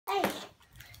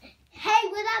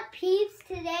peeps.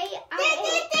 Today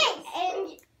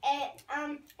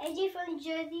I'm AJ from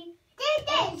Jersey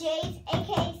and Jace,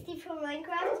 aka Steve from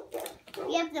Minecraft.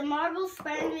 We have the Marble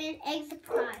Spiderman egg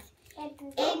surprise.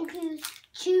 It includes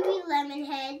chewy lemon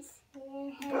heads,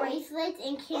 bracelets,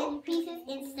 and candy pieces,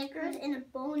 and stickers, and a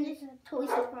bonus toy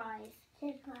surprise.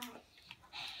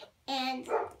 And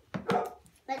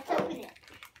let's open it.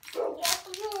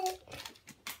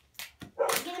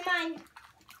 Get in mine.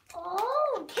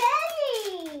 Oh,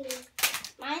 candy!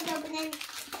 Mine's opening.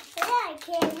 Yeah,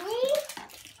 candy.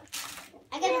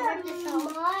 I gotta rip this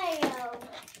off. Mario.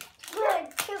 Good.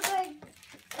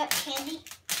 Got candy.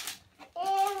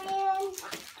 And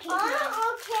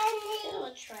oh, candy.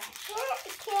 Little trash.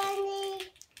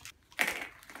 Candy.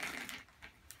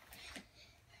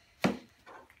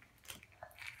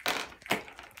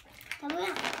 Come on.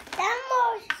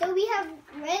 More. So we have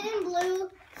red and blue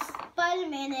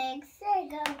Spiderman eggs. There you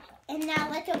go. And now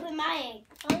let's open my egg.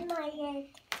 On my head.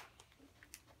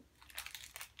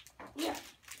 Yeah.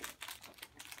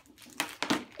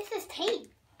 This is tape.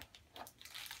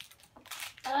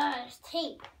 It's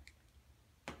tape.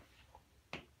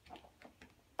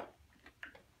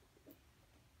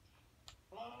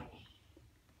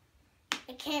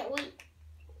 I can't wait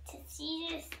to see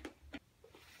this.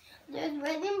 There's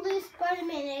red and blue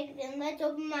Spiderman eggs, and let's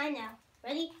open mine now.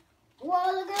 Ready?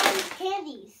 Whoa, look at all these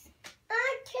candies.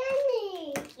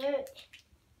 Candy. There's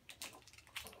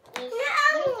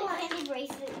No. a candy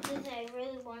bracelet that I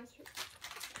really want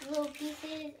to. Little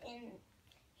pieces, and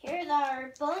here's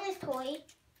our bonus toy.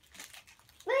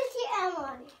 Where's the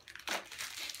Emma?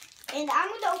 And I'm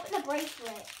going to open the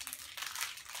bracelet.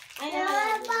 I know. No,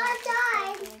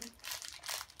 how to do this.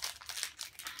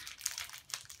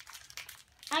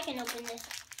 I can open this.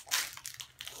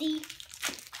 See?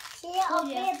 Open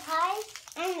yeah. pie.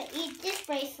 I'm going to eat this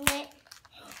bracelet.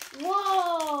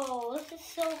 Whoa! This is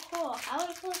so cool. How do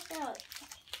I pull this out?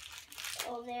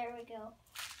 Oh, there we go.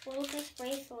 Close this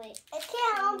bracelet. I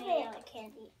can't open Made it. out of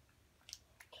candy.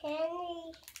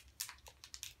 Candy.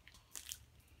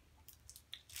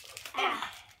 Ah.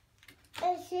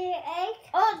 Is there egg?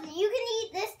 Oh, you can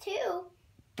eat this too.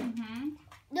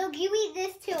 Look, you eat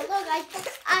this too. Look,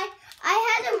 I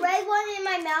had a red one in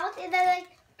my mouth, and then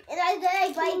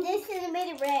I bite this, and it made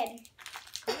it red.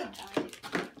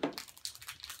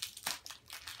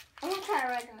 I'm gonna try a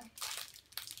red one.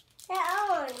 That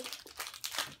one.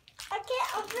 I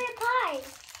can't open the pie.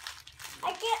 I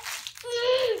can't.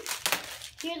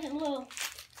 Here's a little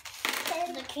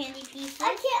the candy pieces. I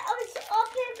can't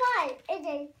open the pie. It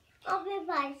is. Open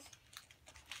the pie.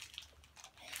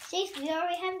 Jace, we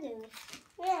already have those.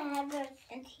 Yeah, I have this.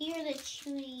 And here are the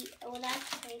chewy. Oh,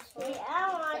 that's bracelet. Yeah, I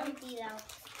want Empty it out.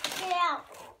 Get out.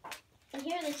 And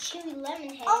here are the chewy lemon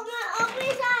heads. Open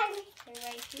the side. They're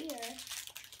right here.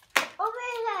 Open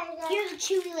the side. Here's the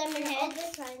chewy lemon Open heads. the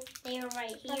side. They are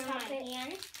right here in my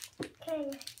hand. Okay.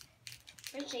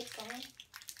 Where's Jace going?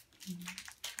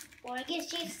 Well, I guess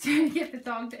Jace. Trying to get the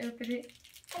dog to open it.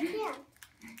 I can't.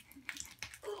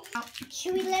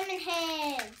 Chewy lemon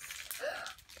heads.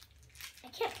 I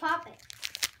can't pop it.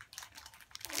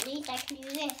 At least I can do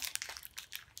this.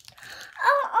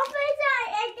 Oh, open the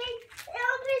side. I think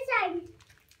open the side.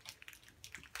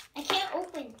 I can't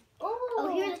open. Oh, Oh,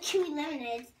 here are the chewy lemon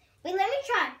heads. Wait, let me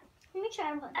try. Let me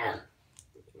try one.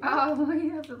 Oh, he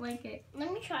doesn't like it.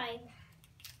 Let me try.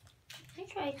 Let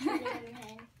me try a chewy lemon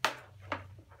head.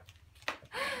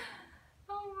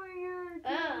 Oh my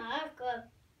god. Oh, that's good.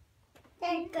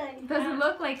 that's good. Doesn't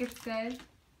look like it's good.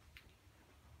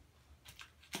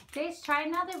 Jace, try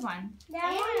another one.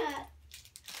 That one. Yeah.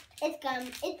 It's gum.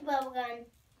 It's bubble gum.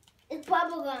 It's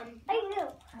bubble gum. I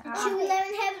know. Chewy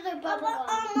lemon heads are bubble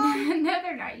gum. No,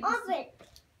 they're not. Open.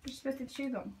 You're supposed to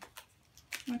chew them.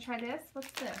 Want to try this?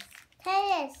 What's this?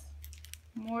 Try this.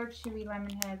 More chewy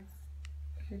lemon heads,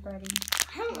 everybody.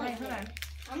 I don't like Hold it. on.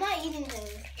 I'm not eating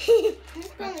those. I'm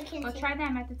just going to continue. Well, try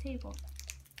them at the table.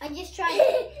 I just tried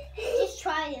it. Just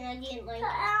tried it and I didn't like it.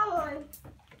 That one.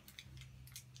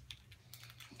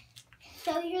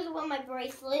 So here's what my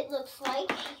bracelet looks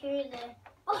like. Here are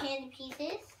the candy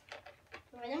pieces.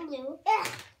 Red and blue.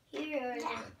 Here are the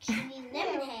chewy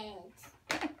lemon heads.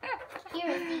 Here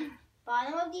is the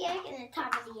bottom of the egg and the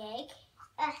top of the egg.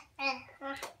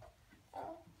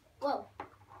 Whoa.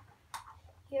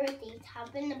 Here's the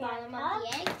top and the bottom of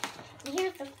the egg. And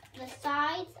here's the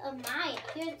sides of my egg.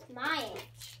 Here's my egg.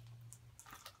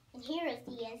 And here is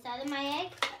the inside of my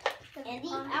egg and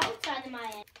the outside of my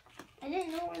egg. I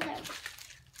didn't know where that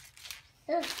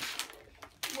was.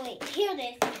 Wait, here it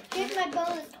is. Here's my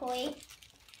bonus toy.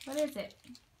 What is it?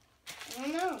 I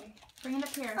don't know. Bring it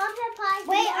up here. Open pies.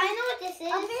 Wait, I know what this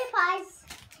is. Open pies.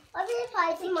 Open the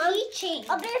pie. It's a keychain.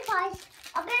 Open the pie.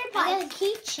 Open the I pie. got a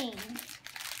keychain.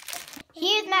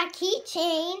 Here's my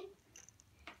keychain.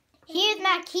 Here's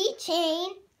my keychain.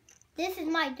 This is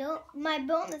my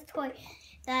bonus toy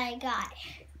that I got.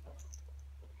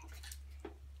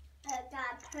 I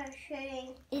got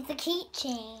pushing. It's a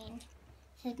keychain. It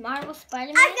says Marvel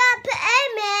Spiderman. I got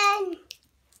Spiderman.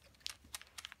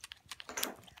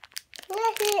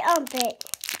 Let me open it.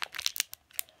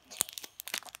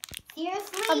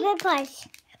 Seriously? Open the pie.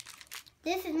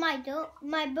 This is my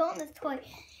bonus toy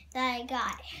that I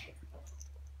got.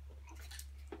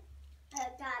 I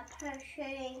got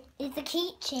pushing. It's a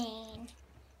keychain. It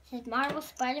says Marvel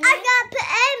Spiderman. I got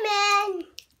Spiderman.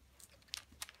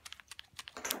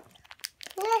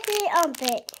 Let me open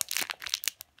it.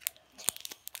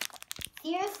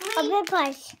 Seriously? Open the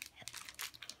pie.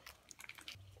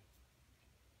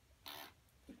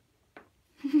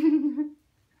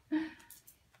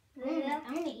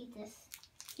 I'm gonna eat this.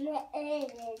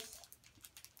 It is.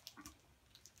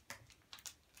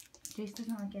 Jace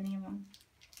doesn't like any of them.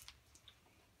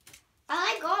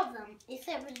 I like all of them,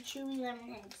 except for the chewy lemon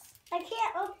heads. I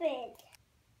can't open it.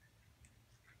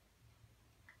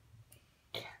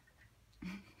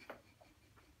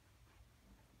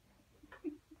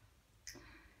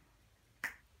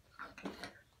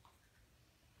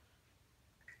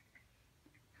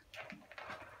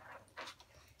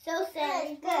 So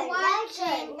thanks for Good.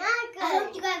 watching. Not good. I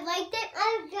hope you guys liked it.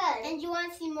 I'm good. And you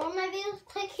want to see more of my videos?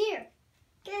 Click here.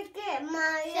 Good,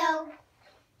 Mario.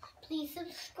 So please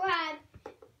subscribe.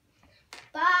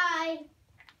 Bye.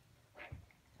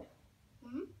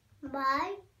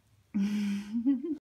 Bye.